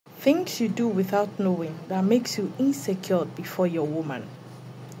Things you do without knowing that makes you insecure before your woman.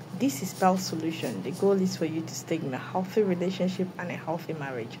 This is Pearl's solution. The goal is for you to stay in a healthy relationship and a healthy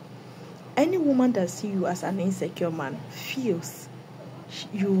marriage. Any woman that sees you as an insecure man feels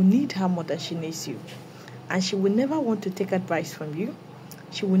you need her more than she needs you. And she will never want to take advice from you.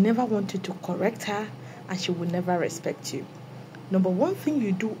 She will never want you to correct her, and she will never respect you. Number one thing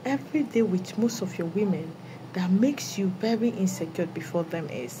you do every day with most of your women that makes you very insecure before them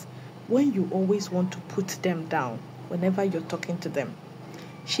is when you always want to put them down whenever you're talking to them.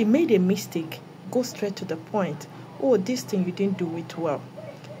 She made a mistake, go straight to the point. Oh, this thing you didn't do it well.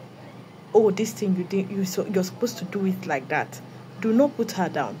 Oh, this thing you're supposed to do it like that. Do not put her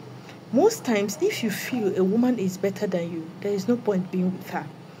down. Most times, if you feel a woman is better than you, there is no point being with her,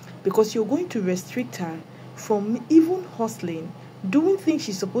 because you're going to restrict her from even hustling, doing things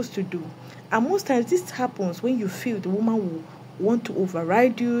she's supposed to do. And most times this happens when you feel the woman will want to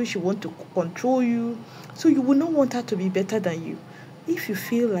override you, she want to control you, so you will not want her to be better than you. If you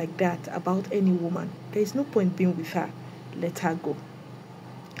feel like that about any woman, there is no point being with her. Let her go.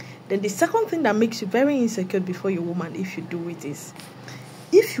 Then the second thing that makes you very insecure before your woman, if you do it, is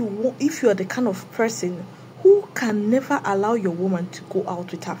if you are the kind of person who can never allow your woman to go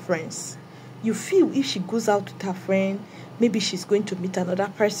out with her friends. You feel if she goes out with her friend, maybe she's going to meet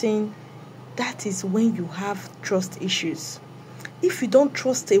another person. That is when you have trust issues. If you don't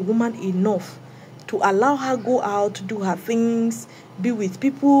trust a woman enough to allow her go out, do her things, be with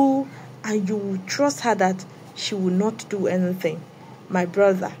people, and you trust her that she will not do anything, my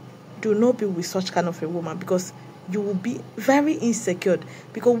brother, do not be with such kind of a woman, because you will be very insecure.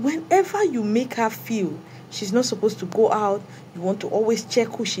 Because whenever you make her feel she's not supposed to go out, you want to always check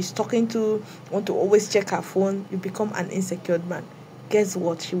who she's talking to, you want to always check her phone, you become an insecure man. Guess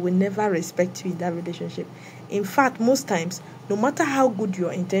what? She will never respect you in that relationship. In fact, most times, no matter how good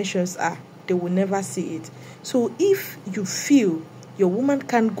your intentions are, they will never see it. So if you feel your woman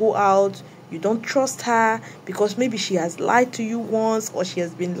can't go out, you don't trust her because maybe she has lied to you once or she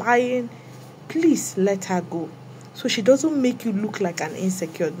has been lying, please let her go, so she doesn't make you look like an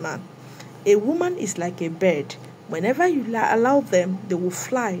insecure man. A woman is like a bird. Whenever you allow them, they will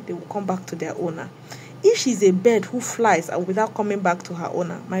fly, they will come back to their owner. If she's a bird who flies and without coming back to her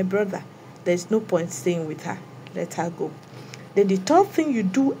owner, my brother, there's no point staying with her. Let her go. Then the third thing you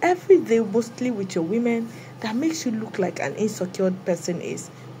do every day, mostly with your women, that makes you look like an insecure person is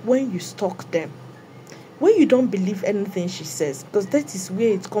when you stalk them. When you don't believe anything she says, because that is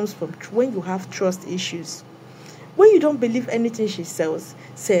where it comes from, when you have trust issues. When you don't believe anything she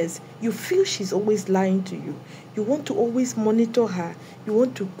says, you feel she's always lying to you. You want to always monitor her. You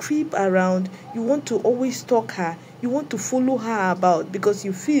want to creep around. You want to always stalk her. You want to follow her about, because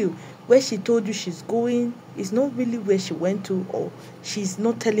you feel where she told you she's going is not really where she went to, or she's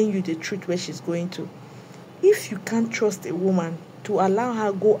not telling you the truth where she's going to. If you can't trust a woman to allow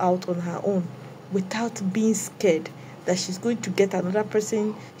her go out on her own without being scared that she's going to get another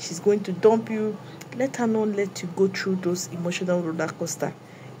person, she's going to dump you, let her not let you go through those emotional roller coaster.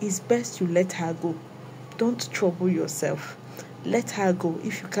 It's best you let her go. Don't trouble yourself. Let her go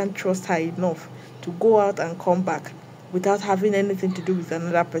if you can't trust her enough to go out and come back without having anything to do with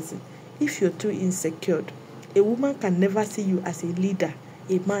another person. If you're too insecure, a woman can never see you as a leader,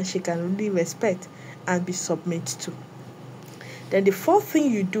 a man she can really respect and be submit to. Then the fourth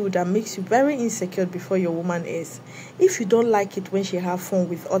thing you do that makes you very insecure before your woman is if you don't like it when she have fun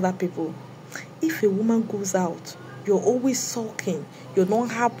with other people. If a woman goes out, you're always sulking. You're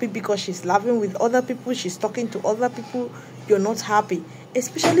not happy because she's laughing with other people, she's talking to other people, you're not happy.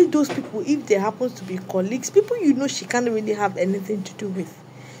 Especially those people, if they happen to be colleagues, people you know she can't really have anything to do with.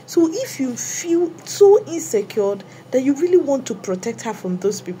 So if you feel so insecure that you really want to protect her from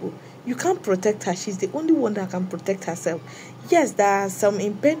those people, you can't protect her. She's the only one that can protect herself. Yes, there are some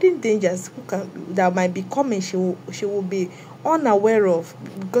impending dangers that might be coming. She will be unaware of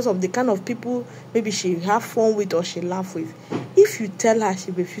because of the kind of people maybe she have fun with or she laugh with. If you tell her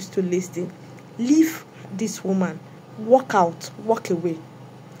she refuses to listen, leave this woman. Walk out. Walk away.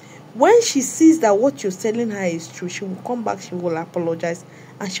 When she sees that what you're telling her is true, she will come back, she will apologize,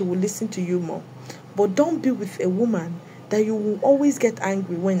 and she will listen to you more. But don't be with a woman that you will always get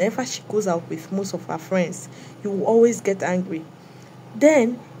angry whenever she goes out with most of her friends. You will always get angry.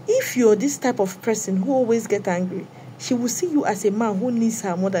 Then, if you're this type of person who always get angry, she will see you as a man who needs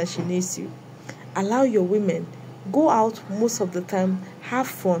her more than she needs you. Allow your women. Go out most of the time. Have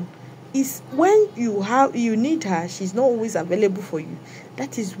fun. It's when you need her, she's not always available for you.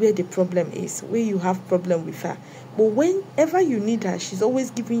 That is where the problem is, where you have problem with her. But whenever you need her, she's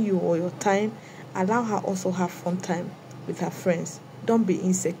always giving you all your time. Allow her also have fun time with her friends. Don't be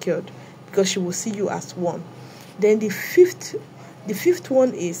insecure, because she will see you as one. Then the fifth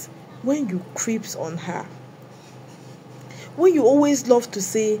one is when you creeps on her. When you always love to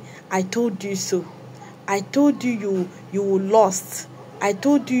say, I told you so. I told you were lost. I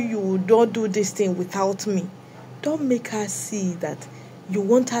told you would not do this thing without me. Don't make her see that you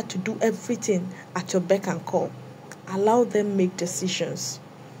want her to do everything at your beck and call. Allow them make decisions.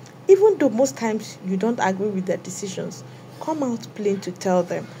 Even though most times you don't agree with their decisions, come out plain to tell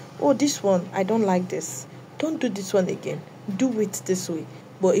them, oh, this one, I don't like this. Don't do this one again. Do it this way.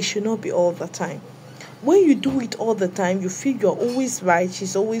 But it should not be all the time. When you do it all the time, you feel you're always right,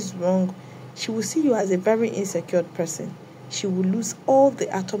 she's always wrong. She will see you as a very insecure person. She will lose all the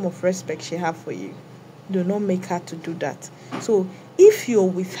atom of respect she has for you. Do not make her to do that. So if you're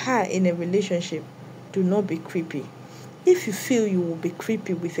with her in a relationship, do not be creepy. If you feel you will be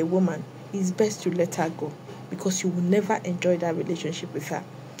creepy with a woman, it's best to let her go, because you will never enjoy that relationship with her.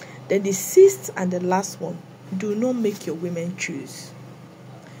 Then the sixth and the last one, do not make your women choose.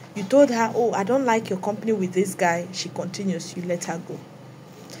 You told her, oh, I don't like your company with this guy. She continues, you let her go.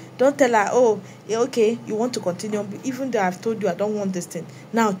 Don't tell her, oh, yeah, okay, you want to continue, even though I've told you I don't want this thing.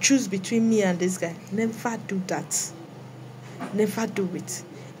 Now choose between me and this guy. Never do that. Never do it.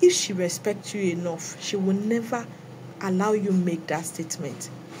 If she respects you enough, she will never allow you make that statement.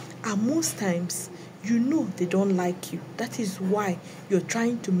 And most times, you know they don't like you. That is why you're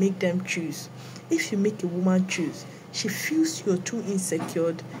trying to make them choose. If you make a woman choose, she feels you're too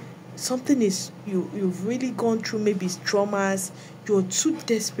insecure. Something is you've really gone through, maybe it's traumas. You're too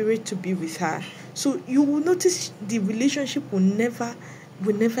desperate to be with her. So you will notice the relationship will never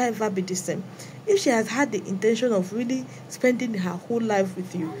ever be the same. If she has had the intention of really spending her whole life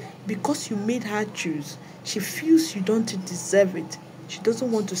with you, because you made her choose, she feels you don't deserve it. She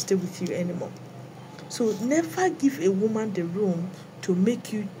doesn't want to stay with you anymore. So never give a woman the room to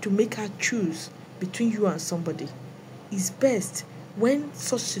make her choose between you and somebody. It's best when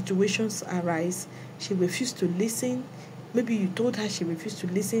such situations arise, she refuses to listen. Maybe you told her she refused to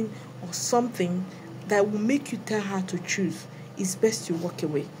listen, or something that will make you tell her to choose. It's best to walk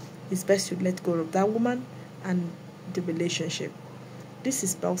away. It's best to let go of that woman and the relationship. This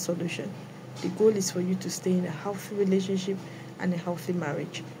is Bell Solution. The goal is for you to stay in a healthy relationship and a healthy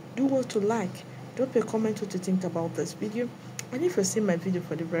marriage. Do what you like. Drop a comment what you think about this video. And if you're seeing my video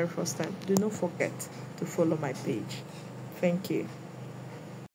for the very first time, do not forget to follow my page. Thank you.